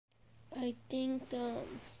I think,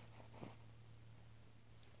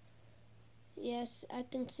 yes, I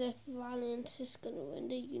think Seth Rollins is going to win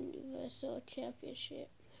the Universal Championship.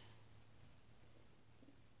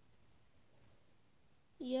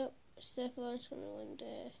 Yep, Seth Rollins is going to win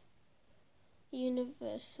the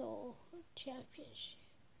Universal Championship.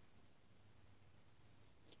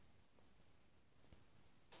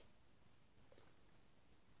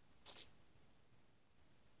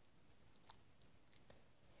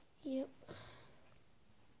 Yep.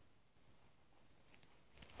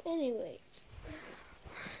 Anyways,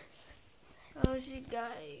 how's you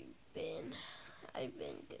guys been? I've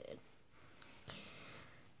been good.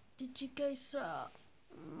 Did you guys saw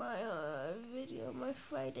my video, my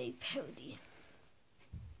Friday parody?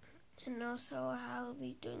 And also I'll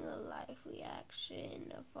be doing a live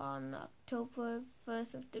reaction on October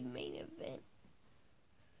 1st of the main event.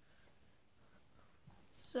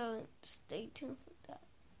 So stay tuned for that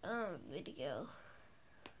video.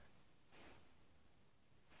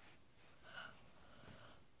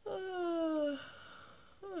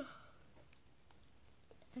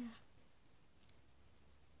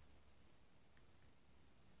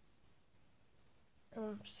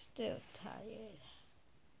 I'm still tired.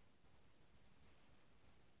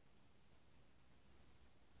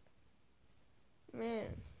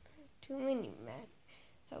 Man, too many matches.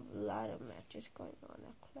 Have a lot of matches going on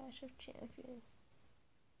at Clash of Champions.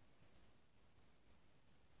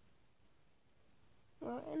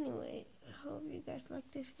 Well, anyway, I hope you guys like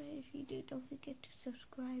this video. If you do, don't forget to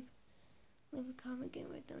subscribe. Leave a comment, give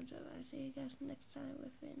me a thumbs up. I'll see you guys next time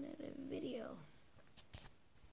with another video.